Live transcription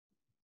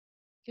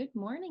Good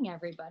morning,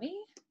 everybody.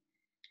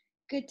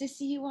 Good to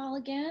see you all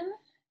again.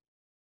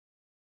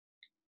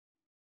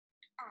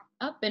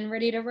 Up and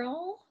ready to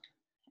roll.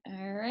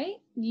 All right,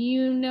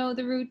 you know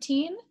the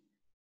routine.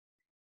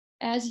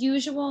 As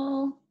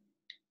usual,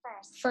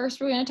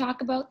 first we're going to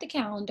talk about the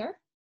calendar.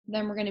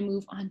 Then we're going to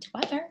move on to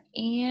weather.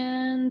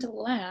 And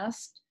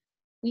last,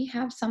 we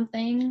have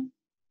something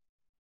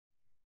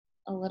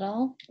a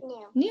little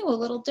new, a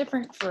little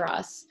different for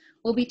us.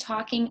 We'll be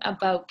talking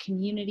about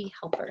community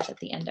helpers at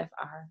the end of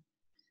our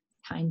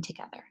time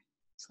together.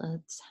 So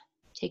let's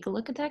take a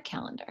look at that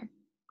calendar.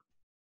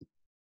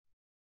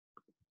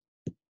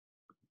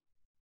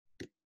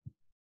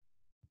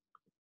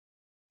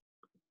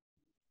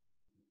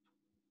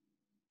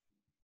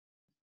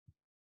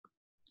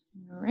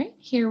 All right,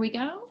 here we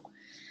go.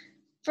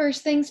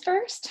 First things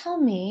first, tell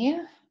me.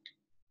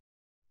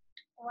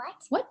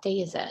 What day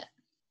is it?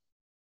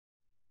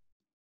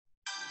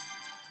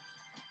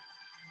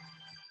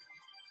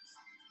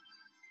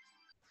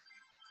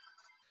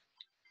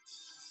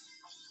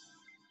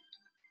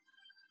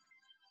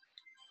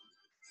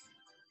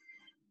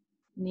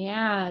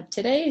 Yeah,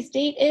 today's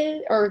date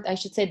is, or I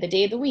should say the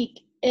day of the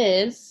week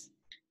is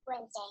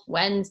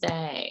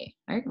Wednesday.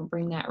 All right, we'll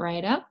bring that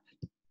right up.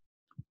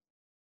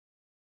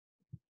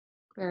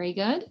 Very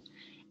good.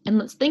 And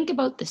let's think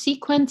about the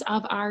sequence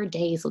of our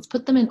days. Let's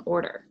put them in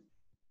order.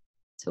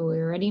 So we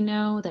already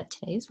know that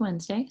today's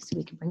Wednesday, so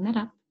we can bring that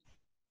up.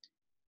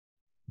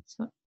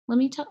 So let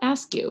me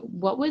ask you,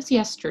 what was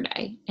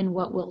yesterday and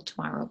what will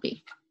tomorrow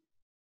be?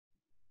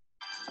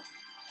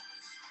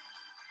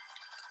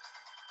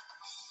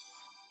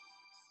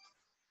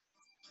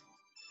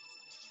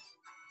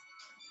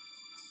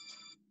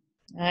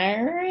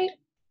 All right.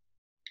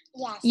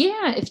 Yes.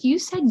 Yeah, if you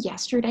said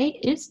yesterday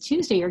is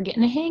Tuesday, you're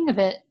getting the hang of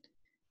it.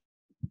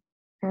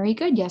 Very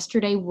good.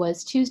 Yesterday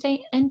was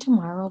Tuesday and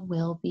tomorrow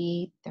will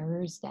be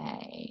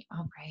Thursday.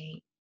 All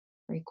right.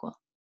 Very cool.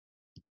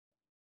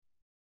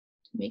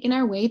 Making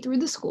our way through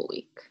the school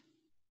week.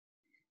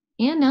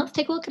 And now let's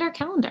take a look at our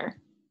calendar.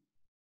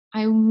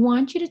 I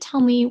want you to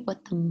tell me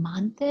what the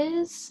month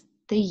is,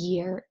 the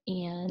year,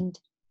 and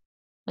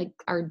like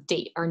our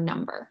date, our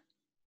number.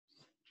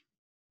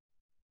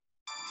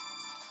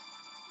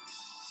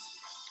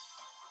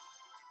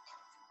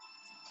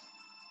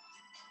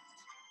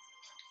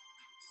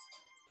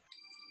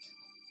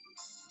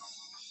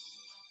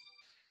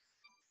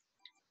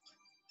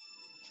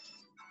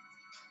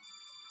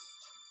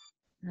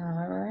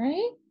 All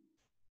right.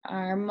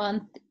 Our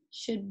month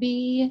should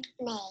be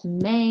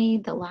May,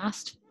 the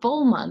last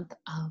full month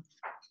of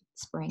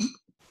spring.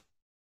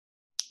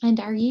 And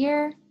our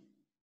year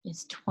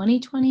is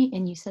 2020,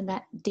 and you said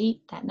that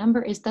date, that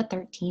number is the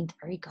 13th.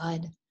 Very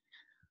good.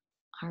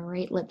 All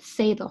right, let's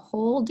say the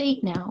whole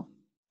date now.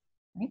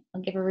 All right,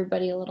 I'll give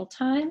everybody a little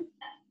time.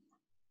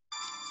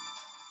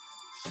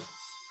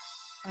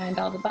 Find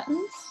all the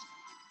buttons.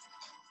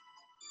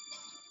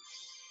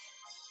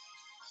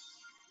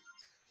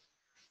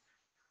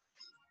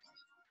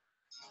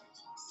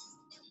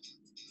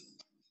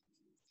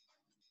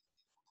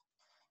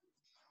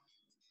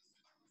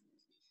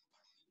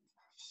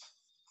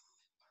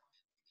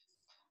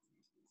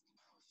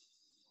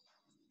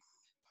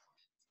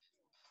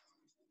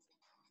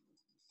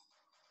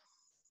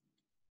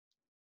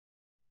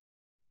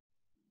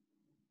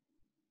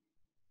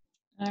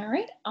 All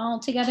right, all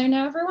together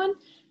now, everyone.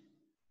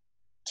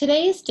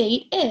 Today's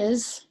date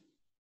is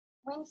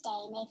Wednesday,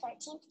 May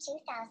 13th,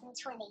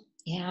 2020.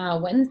 Yeah,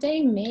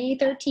 Wednesday, May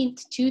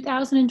 13th,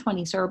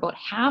 2020. So we're about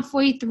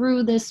halfway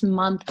through this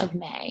month of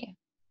May.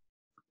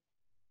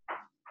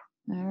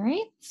 All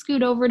right,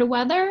 scoot over to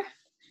weather.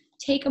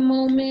 Take a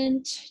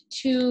moment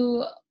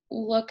to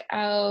look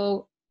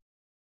out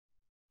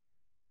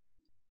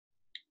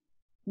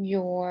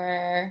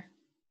your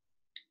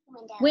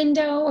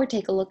window or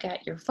take a look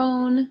at your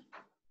phone.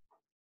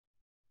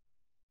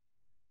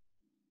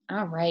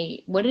 All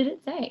right, what did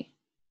it say?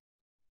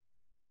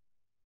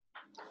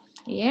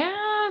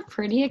 Yeah,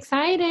 pretty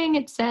exciting.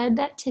 It said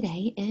that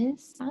today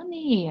is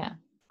sunny.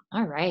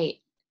 All right,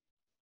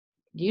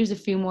 use a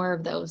few more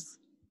of those.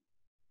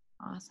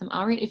 Awesome.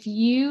 All right, if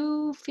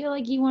you feel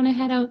like you want to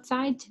head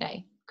outside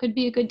today, could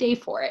be a good day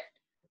for it.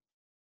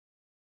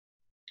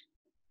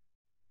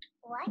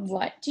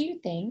 What do you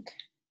think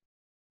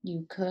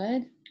you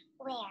could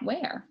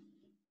wear?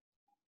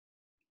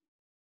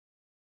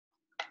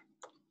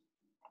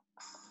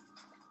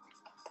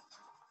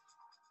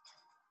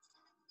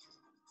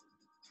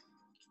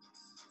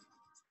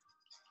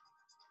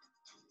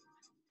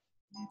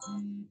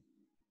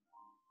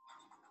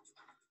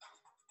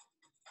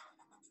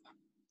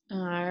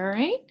 All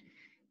right.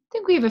 I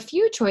think we have a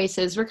few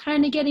choices. We're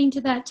kind of getting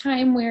to that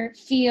time where it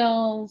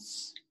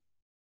feels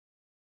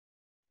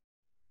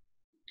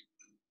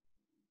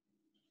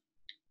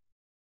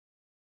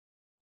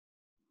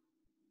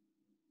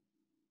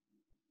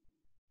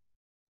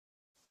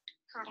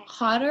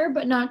hotter,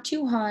 but not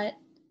too hot.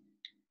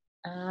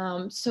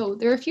 So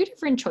there are a few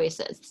different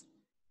choices.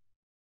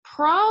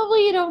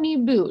 Probably you don't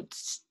need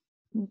boots.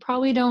 You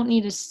probably don't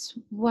need a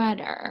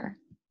sweater.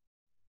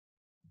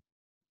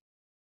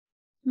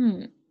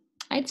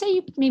 I'd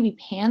say maybe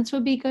pants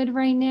would be good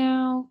right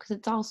now because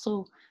it's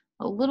also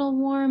a little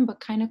warm, but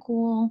kind of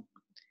cool.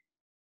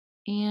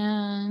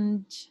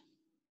 And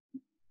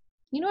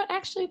you know what?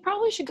 Actually,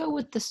 probably should go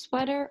with the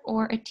sweater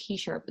or a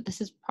t-shirt, but this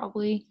is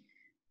probably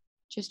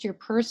just your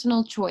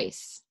personal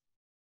choice.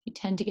 You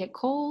tend to get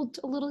cold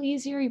a little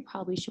easier. You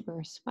probably should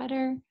wear a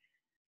sweater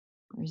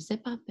or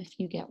zip up. If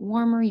you get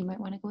warmer, you might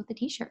want to go with a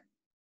t-shirt.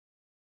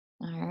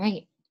 All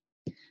right.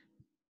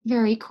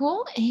 Very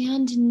cool.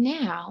 And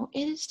now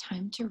it is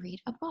time to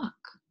read a book.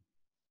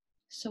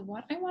 So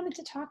what I wanted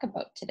to talk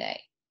about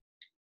today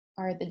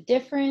are the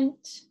different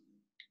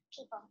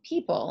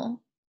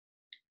people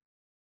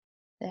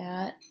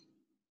that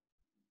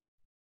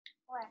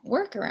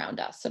work around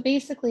us. So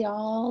basically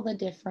all the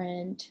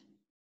different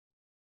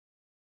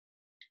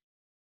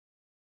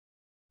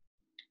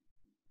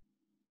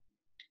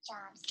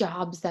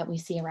jobs that we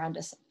see around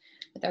us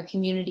with our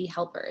community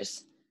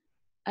helpers.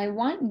 I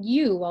want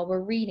you, while we're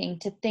reading,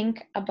 to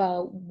think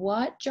about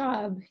what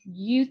job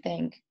you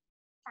think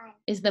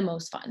is the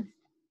most fun.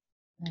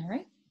 All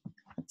right,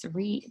 let's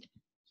read.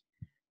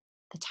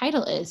 The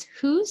title is,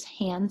 Whose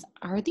Hands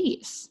Are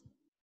These?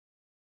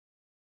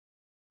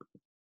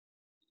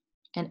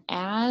 And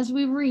as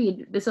we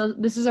read, this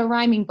is a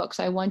rhyming book,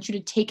 so I want you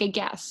to take a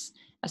guess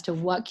as to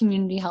what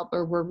community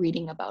helper we're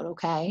reading about,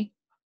 okay?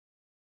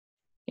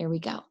 Here we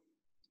go.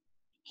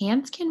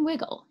 Hands can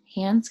wiggle,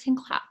 hands can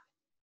clap,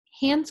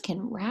 hands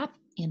can rap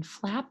and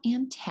flap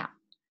and tap.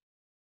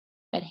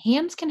 But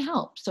hands can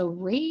help, so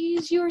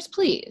raise yours,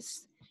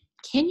 please.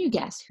 Can you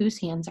guess whose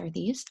hands are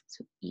these?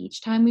 So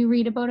each time we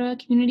read about a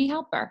community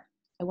helper,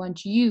 I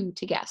want you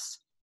to guess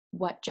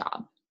what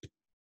job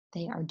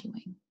they are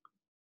doing.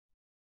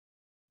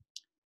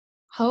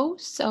 Ho,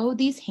 so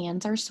these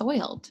hands are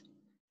soiled.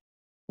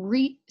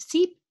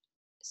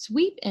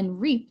 Sweep and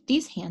reap,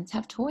 these hands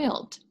have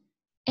toiled.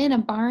 In a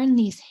barn,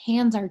 these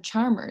hands are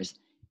charmers.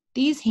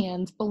 These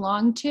hands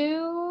belong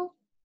to,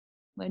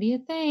 what do you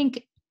think?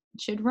 It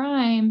should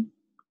rhyme.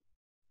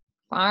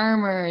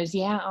 Farmers,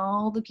 yeah,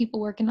 all the people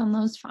working on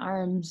those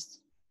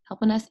farms,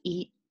 helping us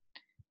eat.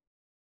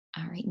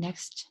 All right,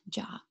 next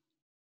job.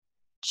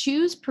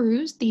 Choose,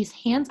 peruse, these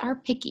hands are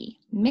picky.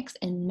 Mix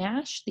and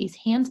mash, these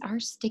hands are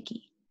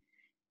sticky.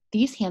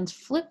 These hands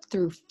flip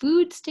through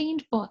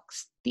food-stained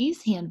books.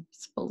 These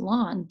hands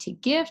belong to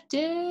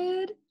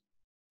gifted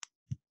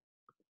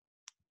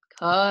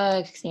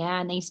cooks.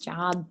 Yeah, nice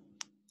job.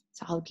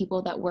 It's all the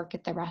people that work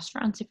at the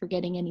restaurants if you're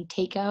getting any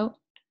takeout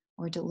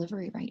or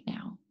delivery right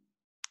now.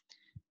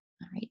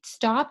 All right,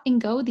 stop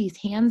and go. These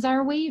hands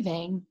are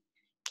waving.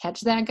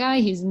 Catch that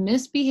guy who's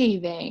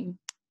misbehaving.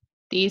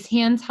 These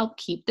hands help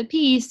keep the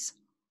peace.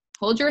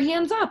 Hold your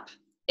hands up.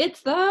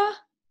 It's the,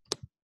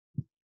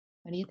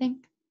 what do you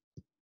think?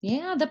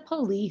 Yeah, the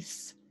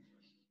police.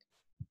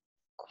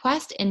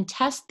 Quest and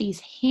test, these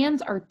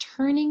hands are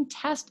turning.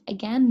 Test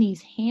again,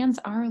 these hands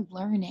are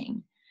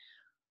learning.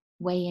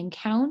 Weigh and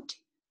count,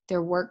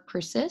 their work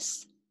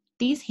persists.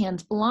 These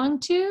hands belong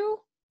to,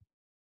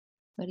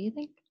 what do you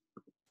think?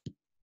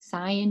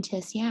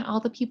 Scientists, yeah, all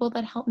the people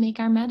that help make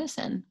our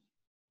medicine.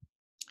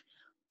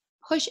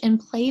 Push and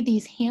play,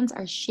 these hands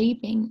are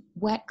shaping.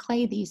 Wet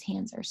clay, these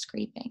hands are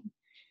scraping.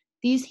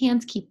 These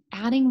hands keep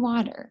adding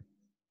water.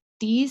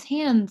 These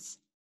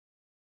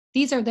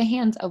are the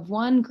hands of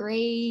one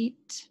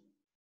great,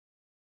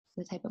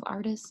 the type of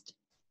artist?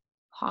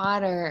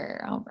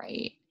 Potter, all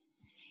right.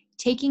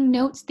 Taking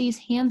notes, these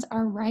hands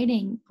are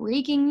writing.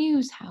 Breaking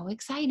news, how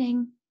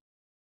exciting.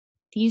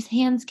 These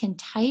hands can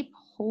type,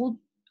 hold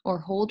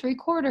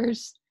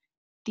recorders.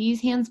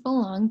 These hands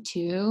belong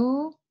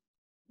to,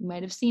 you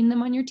might have seen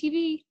them on your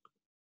TV.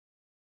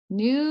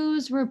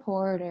 News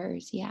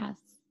reporters, yes.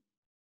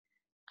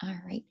 All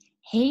right.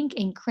 Hank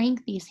and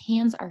crank, these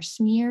hands are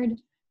smeared.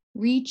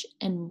 Reach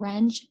and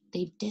wrench,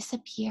 they've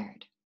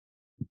disappeared.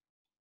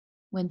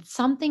 When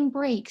something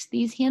breaks,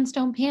 these hands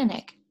don't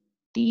panic.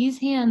 These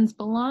hands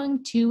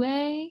belong to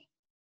a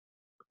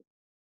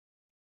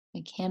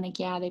mechanic.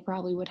 Yeah, they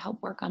probably would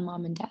help work on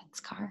mom and dad's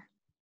car.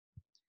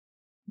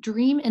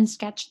 Dream and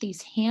sketch,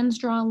 these hands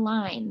draw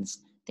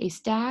lines. They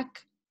stack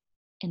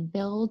and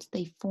build,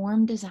 they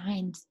form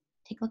designs.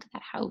 Take a look at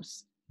that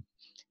house.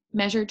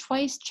 Measure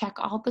twice, check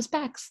all the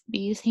specs.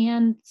 These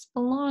hands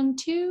belong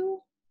to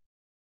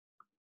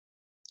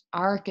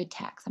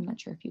architects. I'm not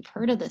sure if you've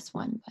heard of this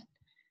one, but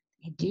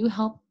they do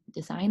help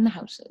design the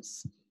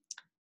houses.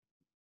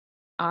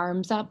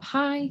 Arms up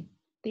high,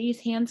 these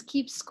hands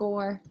keep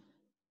score.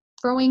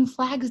 Throwing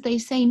flags, they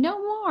say no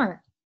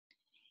more.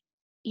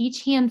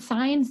 Each hand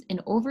signs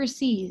and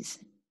oversees.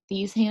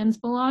 These hands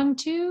belong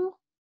to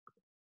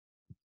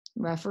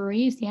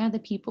referees, yeah, the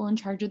people in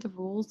charge of the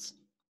rules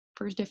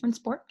for different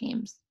sport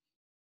games.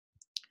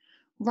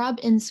 Rub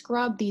and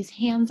scrub, these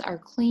hands are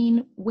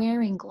clean.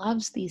 Wearing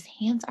gloves, these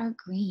hands are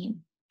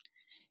green.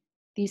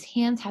 These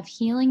hands have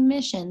healing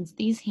missions.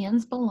 These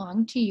hands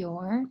belong to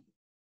your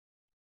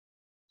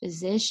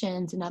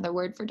physicians, another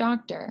word for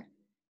doctor.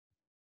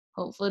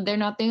 Hopefully they're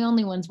not the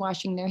only ones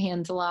washing their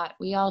hands a lot.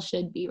 We all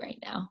should be right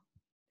now.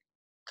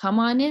 Come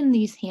on in,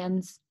 these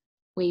hands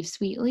wave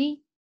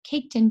sweetly,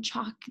 caked in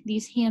chalk.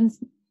 These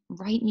hands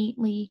write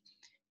neatly.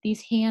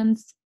 These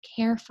hands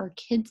care for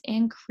kids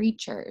and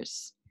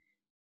creatures.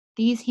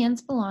 These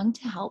hands belong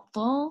to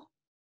helpful.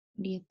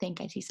 What do you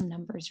think? I see some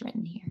numbers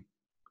written here.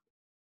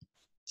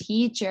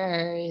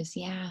 Teachers,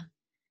 yeah.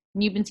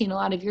 And you've been seeing a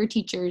lot of your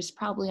teachers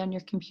probably on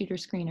your computer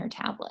screen or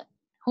tablet,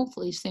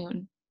 hopefully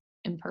soon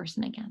in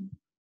person again.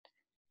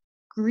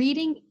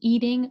 Greeting,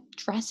 eating,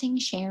 dressing,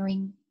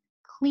 sharing,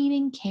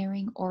 cleaning,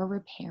 caring, or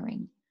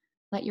repairing.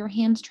 Let your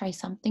hands try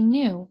something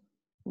new.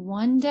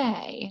 One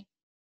day,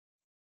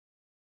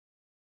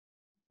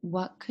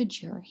 what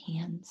could your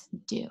hands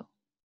do?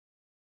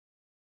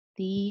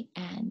 The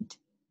end.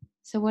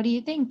 So what do you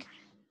think?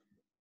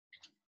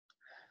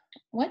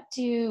 What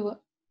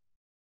do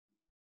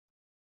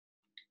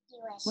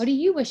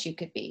you wish you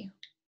could be?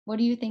 What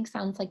do you think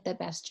sounds like the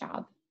best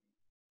job?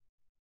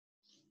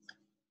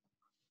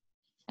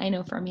 I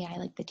know for me, I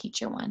like the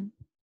teacher one.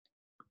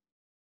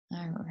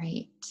 All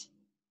right.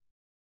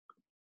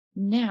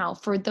 Now,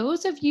 for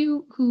those of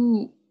you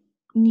who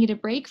need a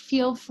break,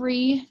 feel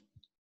free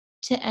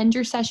to end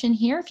your session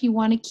here. If you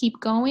want to keep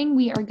going,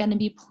 we are going to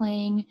be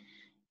playing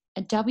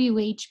a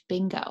WH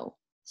bingo.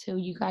 So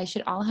you guys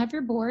should all have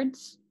your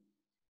boards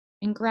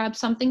and grab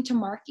something to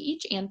mark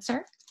each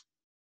answer.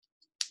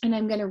 And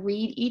I'm going to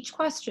read each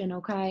question,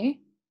 okay?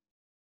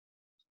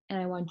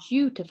 And I want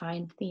you to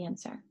find the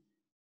answer.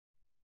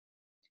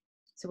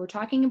 So we're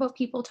talking about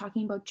people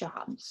talking about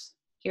jobs.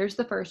 Here's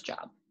the first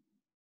job.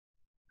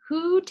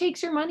 Who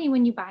takes your money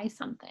when you buy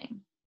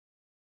something?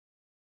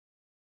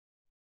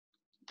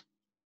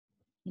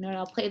 You know, and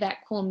I'll play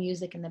that cool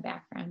music in the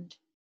background.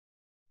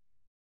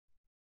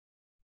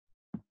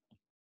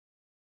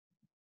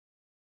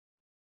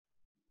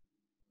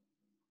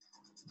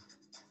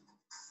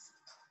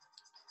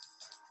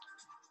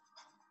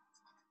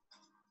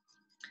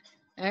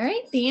 All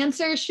right, the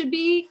answer should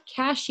be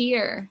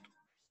cashier.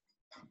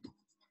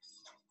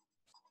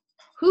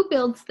 Who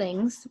builds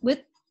things with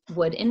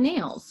wood and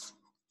nails?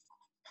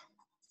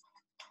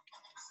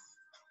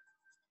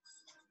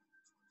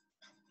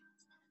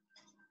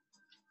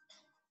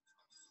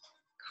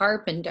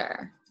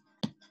 Carpenter.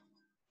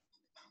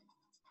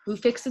 Who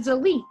fixes a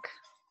leak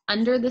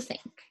under the sink?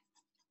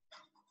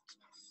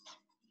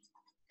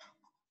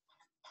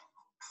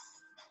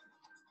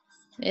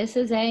 This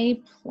is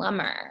a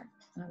plumber.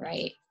 All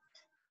right.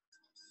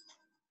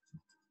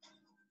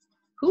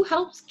 Who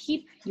helps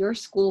keep your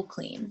school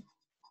clean?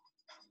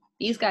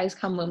 These guys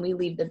come when we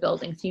leave the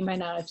building, so you might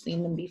not have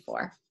seen them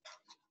before.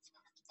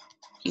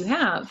 If you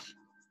have,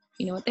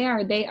 you know what they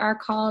are. They are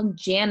called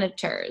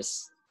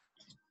janitors.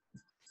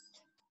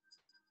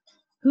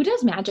 Who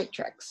does magic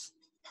tricks?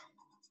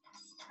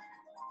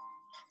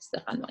 It's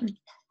the fun one.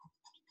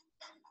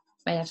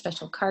 Might have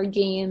special card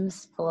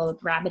games, pull a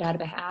rabbit out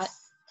of a hat.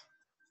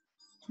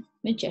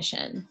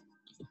 Magician.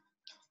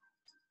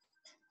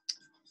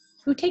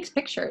 Who takes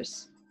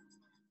pictures?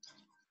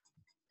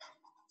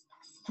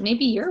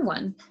 Maybe you're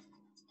one.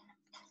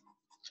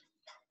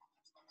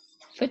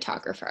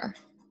 Photographer.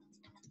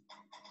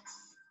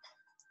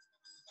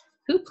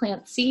 Who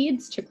plants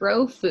seeds to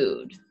grow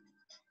food?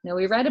 Now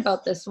we read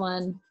about this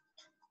one.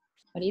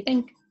 What do you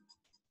think?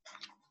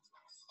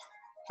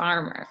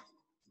 Farmer.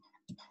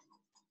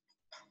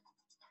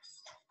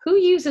 Who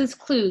uses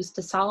clues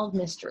to solve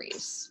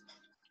mysteries?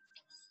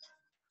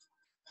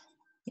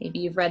 Maybe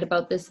you've read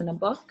about this in a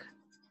book.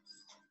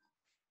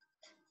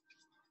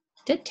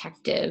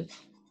 Detective.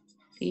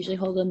 They usually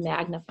hold a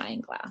magnifying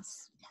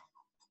glass.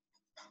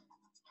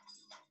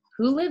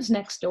 Who lives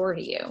next door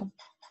to you?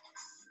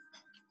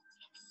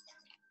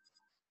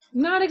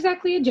 Not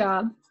exactly a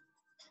job,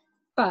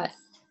 but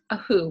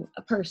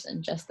a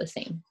person just the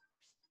same.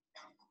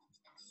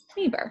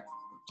 Neighbor.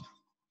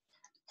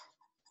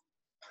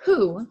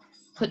 Who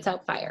puts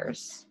out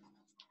fires?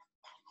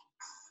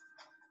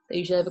 They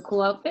usually have a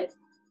cool outfit.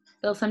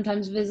 They'll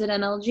sometimes visit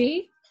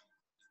NLG.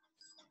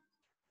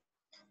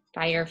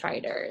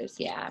 Firefighters,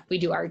 yeah, if we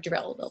do our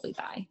drill, they'll be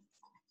by.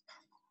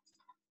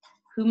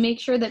 Who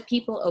makes sure that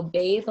people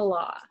obey the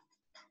law?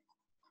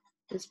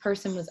 This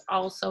person was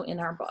also in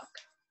our book.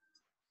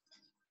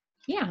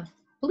 Yeah,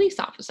 police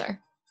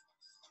officer.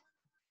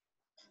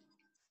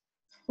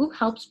 Who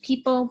helps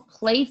people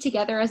play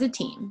together as a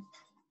team?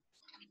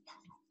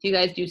 If you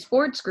guys do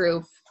sports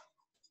group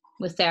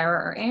with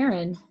Sarah or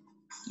Aaron,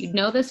 you'd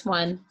know this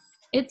one.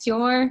 It's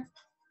your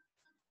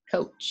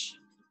coach.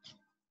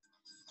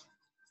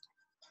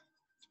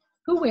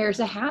 Who wears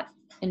a hat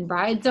and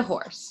rides a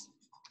horse?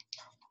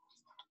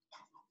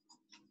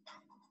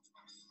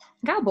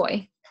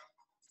 Cowboy.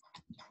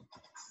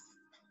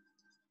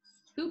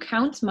 Who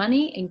counts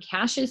money and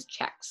cashes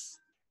checks?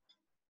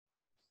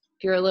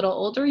 If you're a little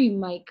older, you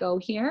might go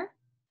here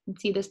and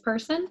see this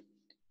person.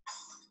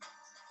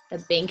 The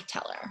bank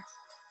teller.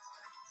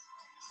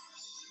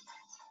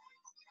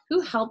 Who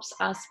helps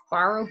us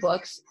borrow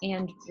books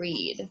and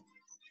read?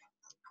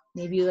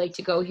 Maybe you like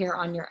to go here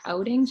on your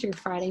outings, your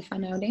Friday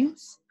fun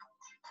outings.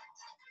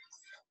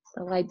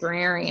 The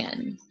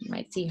librarian. You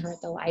might see her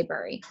at the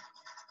library.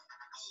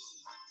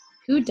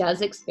 Who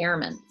does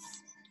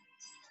experiments?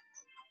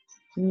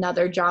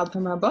 Another job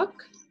from our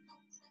book.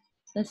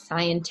 The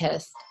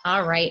scientist.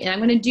 All right, and I'm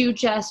going to do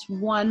just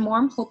one more.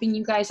 I'm hoping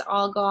you guys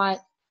all got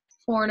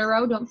 4 in a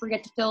row. Don't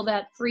forget to fill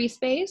that free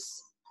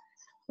space.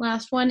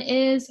 Last one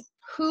is,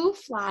 who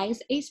flies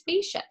a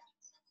spaceship?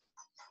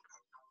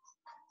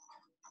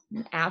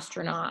 An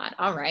astronaut.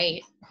 All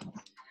right.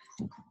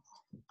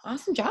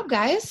 Awesome job,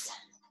 guys.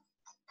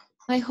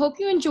 I hope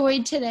you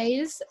enjoyed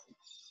today's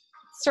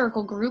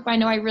circle group. I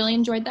know I really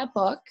enjoyed that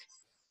book.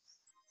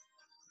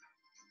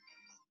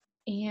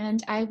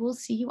 And I will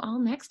see you all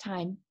next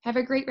time. Have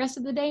a great rest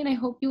of the day, and I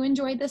hope you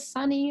enjoy the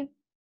sunny,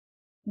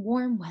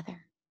 warm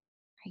weather.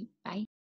 All right, bye.